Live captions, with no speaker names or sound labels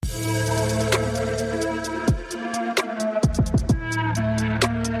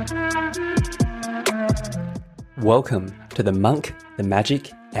Welcome to The Monk, the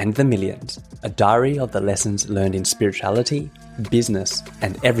Magic, and the Millions, a diary of the lessons learned in spirituality, business,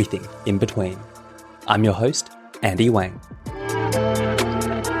 and everything in between. I'm your host, Andy Wang.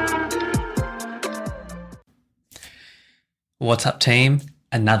 What's up, team?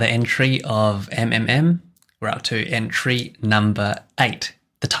 Another entry of MMM. We're up to entry number 8.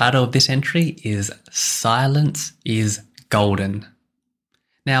 The title of this entry is Silence is Golden.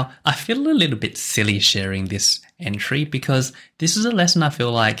 Now, I feel a little bit silly sharing this entry because this is a lesson I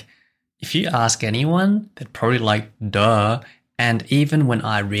feel like if you ask anyone, they'd probably like, duh. And even when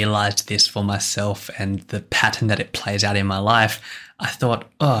I realized this for myself and the pattern that it plays out in my life, I thought,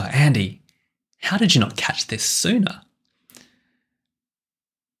 oh, Andy, how did you not catch this sooner?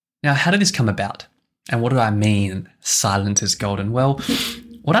 Now, how did this come about? And what do I mean, silence is golden? Well,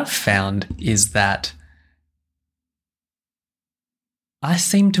 what I've found is that I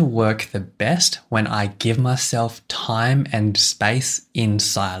seem to work the best when I give myself time and space in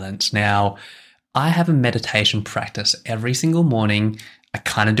silence. Now, I have a meditation practice every single morning. I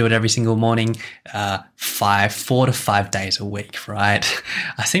kind of do it every single morning, 4 to 5 days a week, right?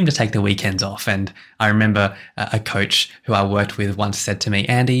 I seem to take the weekends off. And I remember a coach who I worked with once said to me,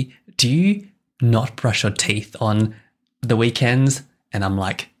 Andy, do you not brush your teeth on the weekends? And I'm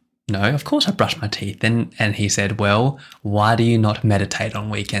like, no, of course I brush my teeth. And he said, well, why do you not meditate on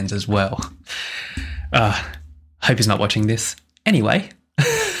weekends as well? Hope he's not watching this. Anyway,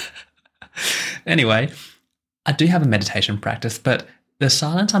 I do have a meditation practice, but the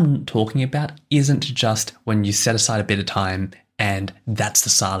silence I'm talking about isn't just when you set aside a bit of time and that's the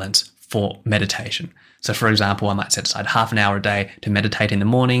silence for meditation. So for example, I might set aside half an hour a day to meditate in the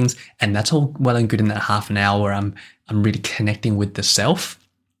mornings, and that's all well and good in that half an hour where I'm really connecting with the self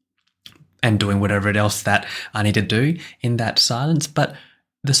and doing whatever else that I need to do in that silence. But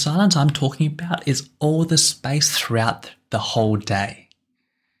the silence I'm talking about is all the space throughout the whole day.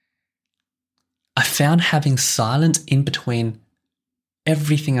 I found having silence in between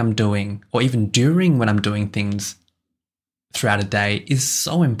everything I'm doing, or even during when I'm doing things throughout a day, is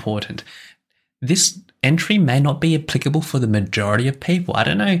so important. This entry may not be applicable for the majority of people. I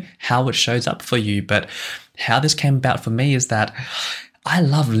don't know how it shows up for you, but how this came about for me is that I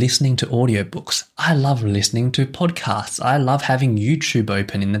love listening to audiobooks. I love listening to podcasts. I love having YouTube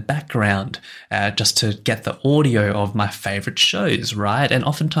open in the background just to get the audio of my favorite shows, right? And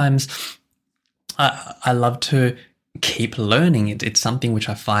oftentimes I love to keep learning. It's something which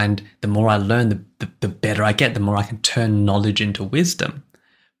I find the more I learn, the better I get, the more I can turn knowledge into wisdom.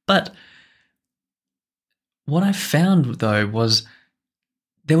 But what I found, though, was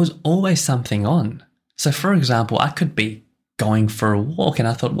there was always something on. So, for example, I could be going for a walk and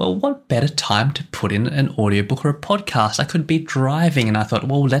I thought, well, what better time to put in an audiobook or a podcast? I could be driving and I thought,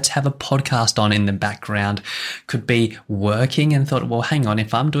 well, let's have a podcast on in the background. Could be working and thought, well, hang on,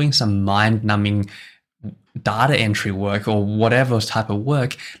 if I'm doing some mind-numbing data entry work or whatever type of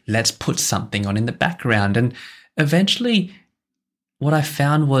work, let's put something on in the background. And eventually what I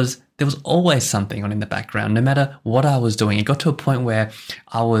found was there was always something on in the background, no matter what I was doing. It got to a point where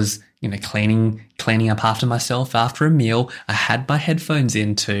I was, cleaning up after myself after a meal. I had my headphones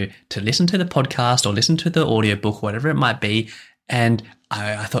in to listen to the podcast or listen to the audiobook, whatever it might be. And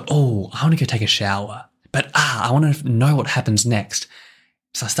I thought, oh, I want to go take a shower, but I want to know what happens next.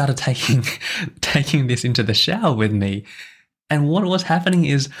 So I started taking this into the shower with me. And what was happening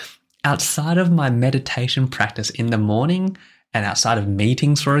is outside of my meditation practice in the morning and outside of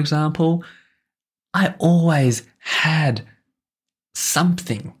meetings, for example, I always had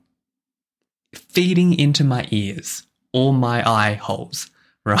something feeding into my ears or my eye holes,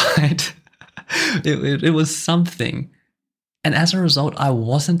 right? It was something. And as a result, I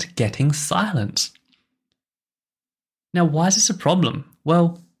wasn't getting silence. Now, why is this a problem?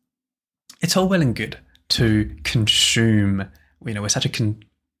 Well, it's all well and good to consume. We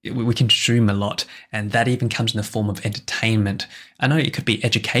consume a lot, and that even comes in the form of entertainment. I know it could be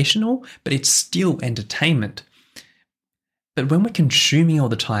educational, but it's still entertainment. But when we're consuming all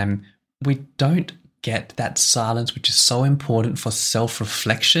the time, we don't get that silence, which is so important for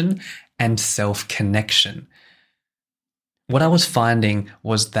self-reflection and self-connection. What I was finding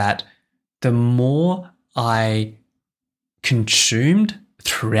was that the more I consumed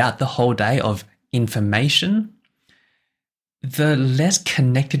throughout the whole day of information, the less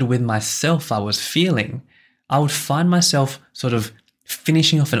connected with myself I was feeling. I would find myself sort of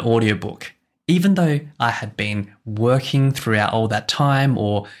finishing off an audiobook, even though I had been working throughout all that time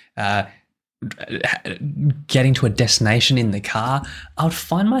or getting to a destination in the car. I would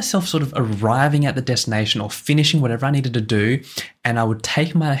find myself sort of arriving at the destination or finishing whatever I needed to do, and I would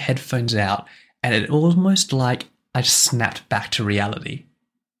take my headphones out, and it almost like I just snapped back to reality.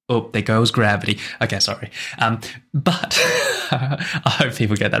 Oh, there goes gravity. Okay, sorry. But I hope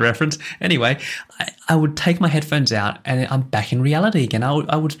people get that reference. Anyway, I would take my headphones out and I'm back in reality again.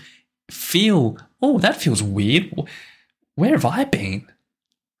 I would feel, oh, that feels weird. Where have I been?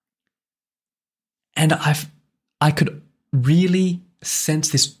 And I could really sense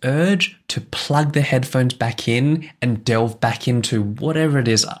this urge to plug the headphones back in and delve back into whatever it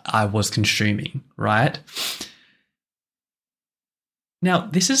is I was consuming, right? Now,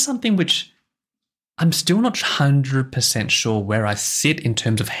 this is something which I'm still not 100% sure where I sit in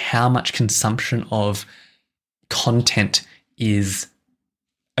terms of how much consumption of content is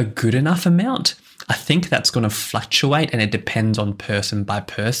a good enough amount. I think that's going to fluctuate and it depends on person by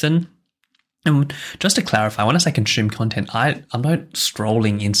person. And just to clarify, when I say consume content, I'm not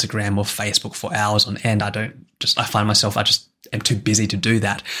scrolling Instagram or Facebook for hours on end. I find myself, I just am too busy to do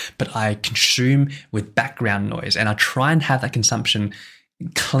that. But I consume with background noise and I try and have that consumption,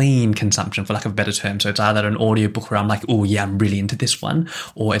 clean consumption for lack of a better term. So it's either an audiobook where I'm like, oh yeah, I'm really into this one,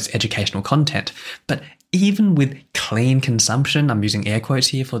 or it's educational content. But even with clean consumption, I'm using air quotes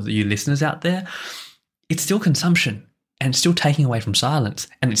here for you listeners out there, it's still consumption and it's still taking away from silence,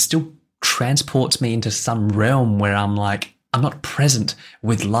 and it still transports me into some realm where I'm like, I'm not present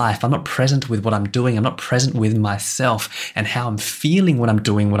with life. I'm not present with what I'm doing. I'm not present with myself and how I'm feeling when I'm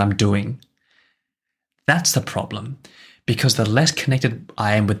doing what I'm doing. That's the problem, because the less connected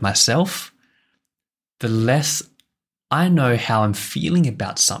I am with myself, the less I know how I'm feeling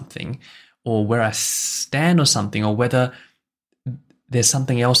about something or where I stand or something, or whether there's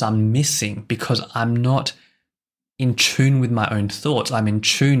something else I'm missing because I'm not in tune with my own thoughts. I'm in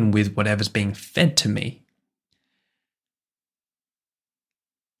tune with whatever's being fed to me.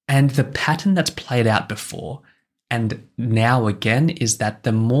 And the pattern that's played out before and now again is that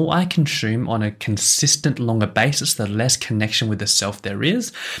the more I consume on a consistent longer basis, the less connection with the self there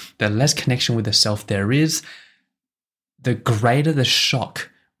is. The less connection with the self there is, the greater the shock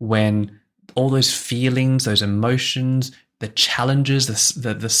when all those feelings, those emotions, the challenges,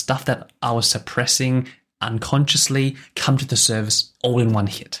 the stuff that I was suppressing unconsciously come to the surface all in one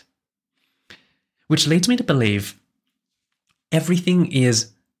hit. Which leads me to believe everything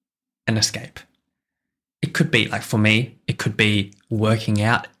is an escape. It could be, like for me, it could be working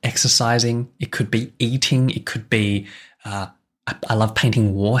out, exercising, it could be eating, it could be, I love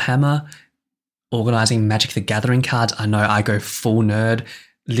painting Warhammer, organizing Magic the Gathering cards. I know I go full nerd,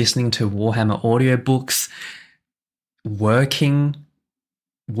 listening to Warhammer audiobooks, working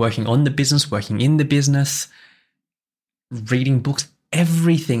on the business, working in the business, reading books.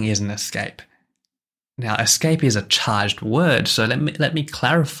 Everything is an escape. Now, escape is a charged word, so let me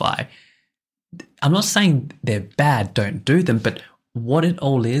clarify. I'm not saying they're bad, don't do them, but what it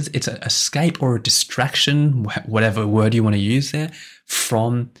all is, it's an escape or a distraction, whatever word you want to use there,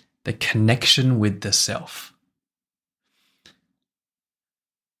 from the connection with the self.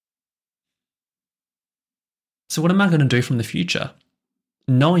 So what am I going to do from the future?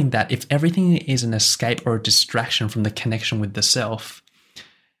 Knowing that if everything is an escape or a distraction from the connection with the self,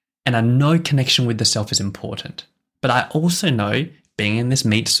 and I know connection with the self is important, but I also know, being in this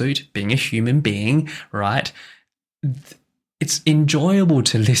meat suit, being a human being, right, it's enjoyable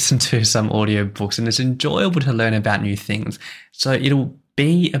to listen to some audiobooks and it's enjoyable to learn about new things. So it'll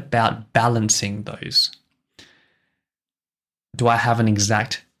be about balancing those. Do I have an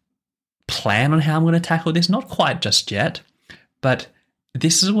exact plan on how I'm going to tackle this? Not quite just yet, but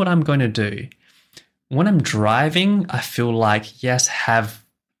this is what I'm going to do. When I'm driving, I feel like, yes, have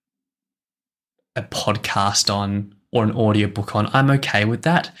a podcast on or an audiobook on. I'm okay with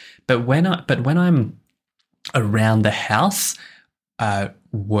that. But when I'm around the house,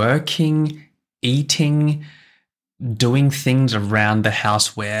 working, eating, doing things around the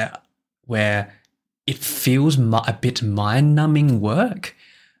house where it feels a bit mind-numbing work,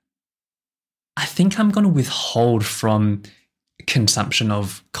 I think I'm going to withhold from consumption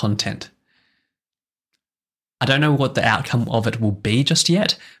of content. I don't know what the outcome of it will be just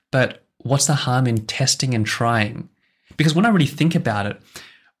yet, but what's the harm in testing and trying? Because when I really think about it,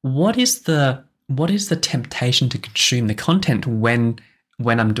 what is the temptation to consume the content when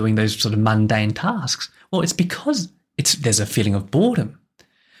I'm doing those sort of mundane tasks? Well, it's because there's a feeling of boredom.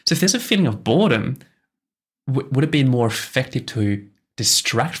 So if there's a feeling of boredom, would it be more effective to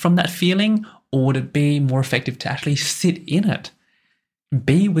distract from that feeling, or would it be more effective to actually sit in it?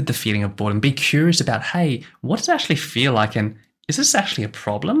 Be with the feeling of boredom. Be curious about, hey, what does it actually feel like? And is this actually a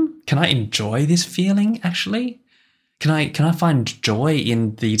problem? Can I enjoy this feeling actually? Can I find joy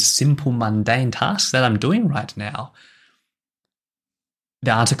in these simple, mundane tasks that I'm doing right now?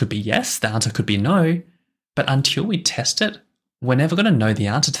 The answer could be yes. The answer could be no. But until we test it, we're never going to know the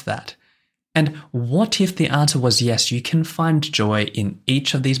answer to that. And what if the answer was yes, you can find joy in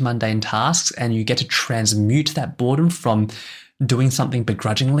each of these mundane tasks and you get to transmute that boredom from doing something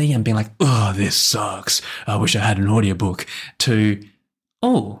begrudgingly and being like, oh, this sucks, I wish I had an audiobook, to,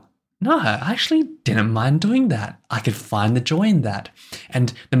 oh, no, I actually didn't mind doing that. I could find the joy in that.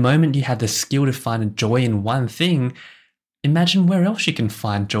 And the moment you have the skill to find a joy in one thing, imagine where else you can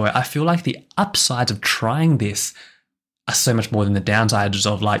find joy. I feel like the upsides of trying this are so much more than the downsides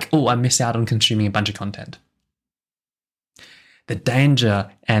of like, oh, I miss out on consuming a bunch of content. The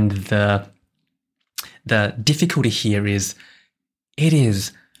danger and the difficulty here is it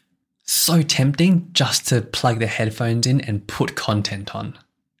is so tempting just to plug the headphones in and put content on.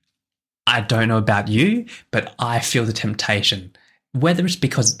 I don't know about you, but I feel the temptation. Whether it's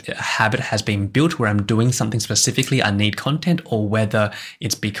because a habit has been built where I'm doing something specifically, I need content, or whether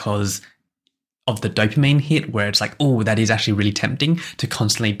it's because of the dopamine hit where it's like, oh, that is actually really tempting to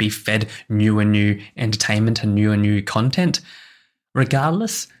constantly be fed new and new entertainment and new content.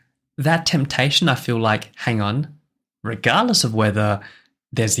 Regardless, that temptation, I feel like, hang on, regardless of whether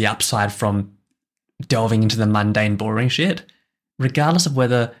there's the upside from delving into the mundane, boring shit, regardless of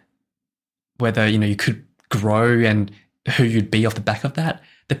whether you could grow and who you'd be off the back of that,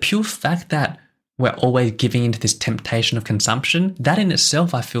 the pure fact that we're always giving into this temptation of consumption, that in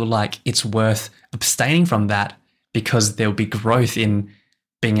itself, I feel like it's worth abstaining from that because there'll be growth in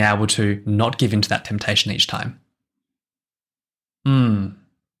being able to not give into that temptation each time.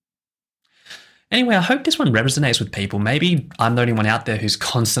 Anyway, I hope this one resonates with people. Maybe I'm the only one out there who's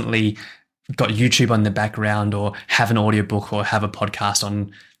constantly got YouTube on the background or have an audiobook or have a podcast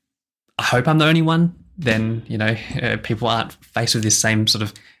on. I hope I'm the only one. Then, people aren't faced with this same sort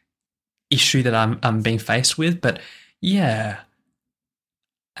of issue that I'm being faced with. But yeah,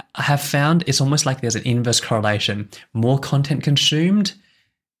 I have found it's almost like there's an inverse correlation. More content consumed,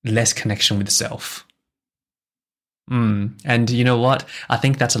 less connection with self. And you know what? I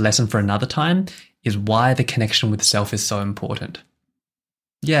think that's a lesson for another time, is why the connection with self is so important.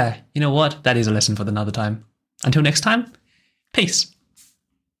 Yeah, you know what? That is a lesson for another time. Until next time, peace.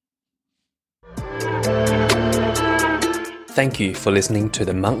 Thank you for listening to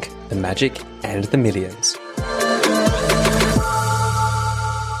The Monk, The Magic, and The Millions.